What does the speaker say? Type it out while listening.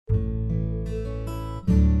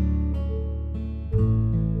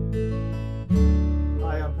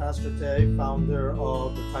Pastor Tay, founder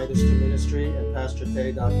of the Titus 2 Ministry and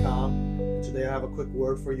PastorTay.com. And today I have a quick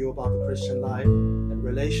word for you about the Christian life and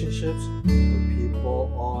relationships with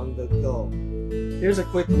people on the go. Here's a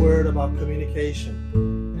quick word about communication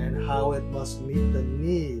and how it must meet the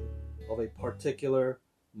need of a particular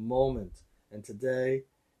moment. And today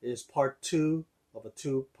is part 2 of a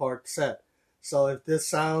 2-part set. So if this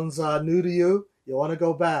sounds new to you, you'll want to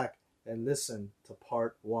go back and listen to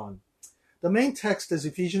part 1. The main text is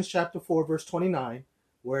Ephesians chapter 4, verse 29,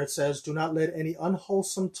 where it says, "Do not let any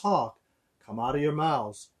unwholesome talk come out of your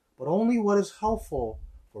mouths, but only what is helpful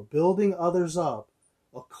for building others up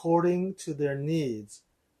according to their needs,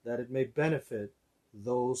 that it may benefit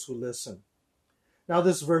those who listen." Now,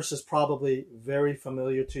 this verse is probably very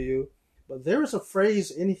familiar to you, but there is a phrase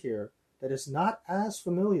in here that is not as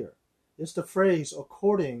familiar. It's the phrase,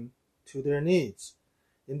 "according to their needs."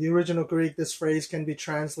 In the original Greek, this phrase can be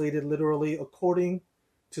translated literally according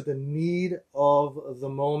to the need of the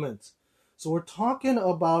moment. So we're talking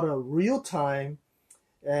about a real time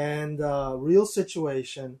and real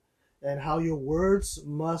situation and how your words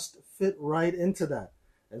must fit right into that.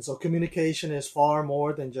 And so communication is far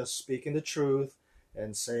more than just speaking the truth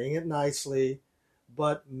and saying it nicely,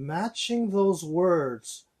 but matching those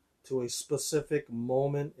words to a specific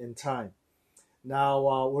moment in time.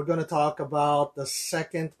 Now, we're going to talk about the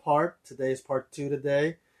second part. Today's part 2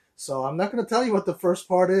 today. So I'm not going to tell you what the first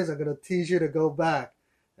part is. I'm going to tease you to go back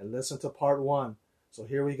and listen to part 1. So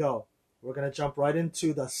here we go. We're going to jump right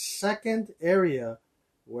into the second area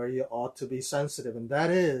where you ought to be sensitive, and that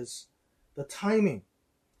is the timing.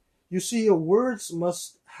 You see, your words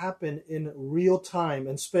must happen in real time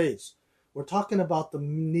and space. We're talking about the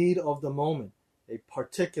need of the moment, a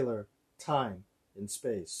particular time in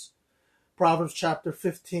space. Proverbs chapter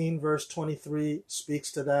 15, verse 23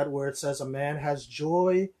 speaks to that, where it says, "A man has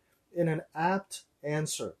joy in an apt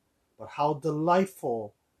answer, but how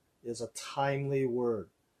delightful is a timely word."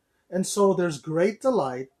 And so there's great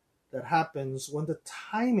delight that happens when the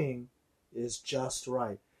timing is just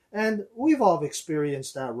right. And we've all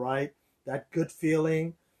experienced that, right? That good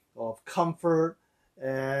feeling of comfort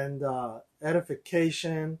and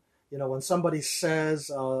edification, when somebody says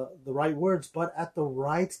the right words, but at the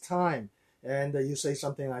right time. And you say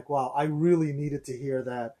something like, "Wow, I really needed to hear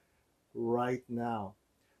that right now."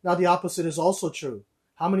 Now, the opposite is also true.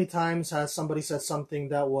 How many times has somebody said something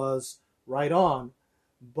that was right on,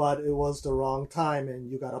 but it was the wrong time, and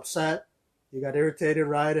you got upset, you got irritated,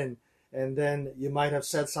 right? And then you might have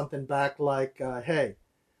said something back like, "Hey,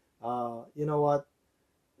 you know what?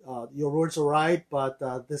 Your words are right, but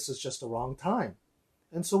this is just the wrong time."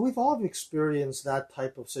 And so we've all experienced that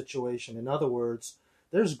type of situation. In other words,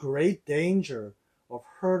 there's great danger of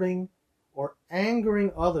hurting or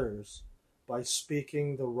angering others by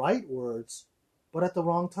speaking the right words, but at the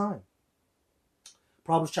wrong time.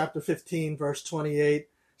 Proverbs chapter 15, verse 28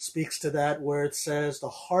 speaks to that, where it says, "The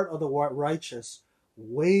heart of the righteous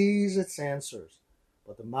weighs its answers,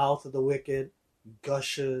 but the mouth of the wicked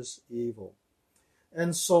gushes evil."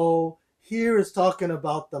 And so here it's talking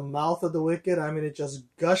about the mouth of the wicked. I mean, it just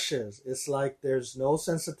gushes. It's like there's no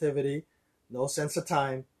sensitivity, no sense of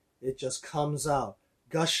time. It just comes out,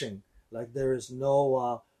 gushing, like there is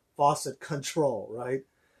no faucet control, right?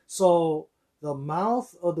 So the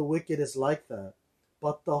mouth of the wicked is like that,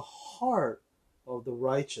 but the heart of the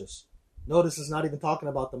righteous. Notice it's not even talking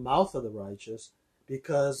about the mouth of the righteous,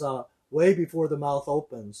 because way before the mouth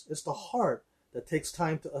opens, it's the heart that takes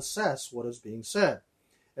time to assess what is being said.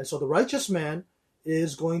 And so the righteous man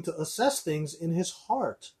is going to assess things in his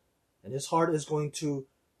heart, and his heart is going to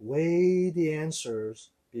weigh the answers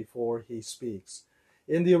before he speaks.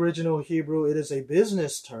 In the original Hebrew, it is a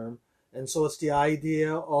business term, and so it's the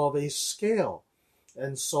idea of a scale.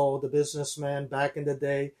 And so the businessman back in the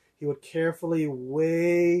day, he would carefully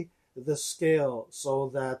weigh the scale so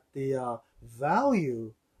that the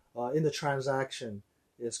value in the transaction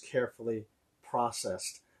is carefully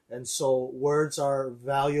processed. And so words are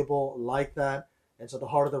valuable like that. And so the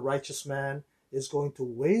heart of the righteous man is going to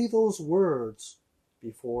weigh those words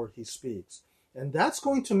before he speaks. And that's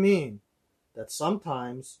going to mean that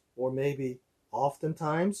sometimes, or maybe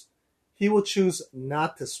oftentimes, he will choose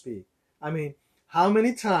not to speak. I mean, how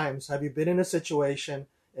many times have you been in a situation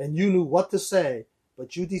and you knew what to say,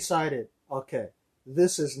 but you decided, okay,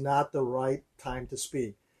 this is not the right time to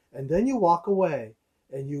speak. And then you walk away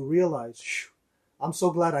and you realize, I'm so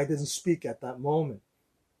glad I didn't speak at that moment.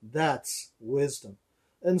 That's wisdom.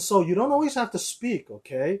 And so you don't always have to speak,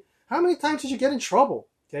 okay? How many times did you get in trouble,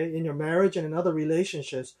 okay, in your marriage and in other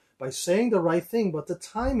relationships by saying the right thing, but the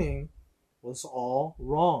timing was all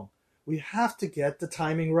wrong? We have to get the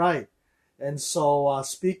timing right. And so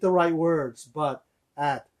speak the right words, but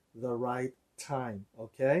at the right time,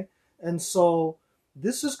 okay? And so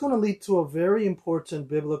this is going to lead to a very important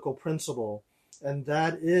biblical principle, and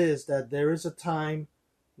that is that there is a time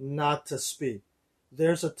not to speak.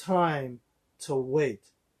 There's a time to wait.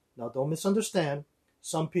 Now, don't misunderstand.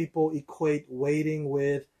 Some people equate waiting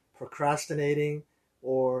with procrastinating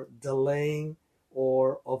or delaying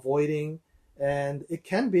or avoiding, and it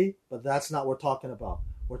can be, but that's not what we're talking about.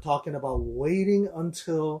 We're talking about waiting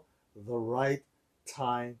until the right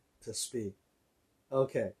time to speak.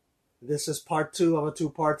 Okay, this is part 2 of a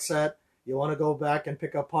 2-part set. You want to go back and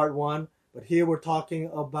pick up part 1, but here we're talking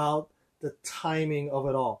about the timing of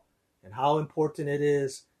it all and how important it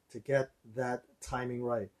is to get that timing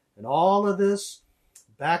right. And all of this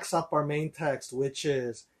backs up our main text, which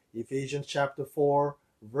is Ephesians chapter 4,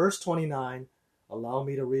 verse 29. Allow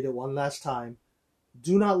me to read it one last time.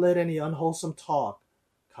 Do not let any unwholesome talk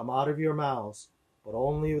come out of your mouths, but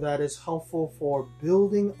only that is helpful for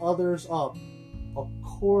building others up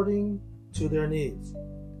according to their needs,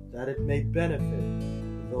 that it may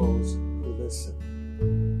benefit those who listen.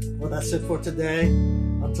 Well, that's it for today.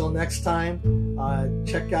 Until next time,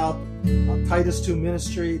 check out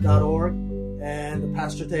Titus2ministry.org and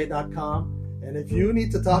pastortay.com. And if you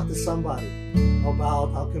need to talk to somebody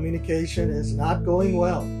about how communication is not going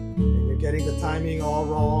well, and you're getting the timing all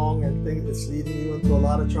wrong and think it's leading you into a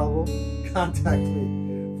lot of trouble, contact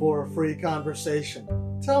me for a free conversation.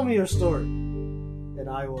 Tell me your story, and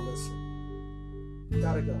I will listen.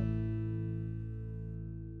 Gotta go.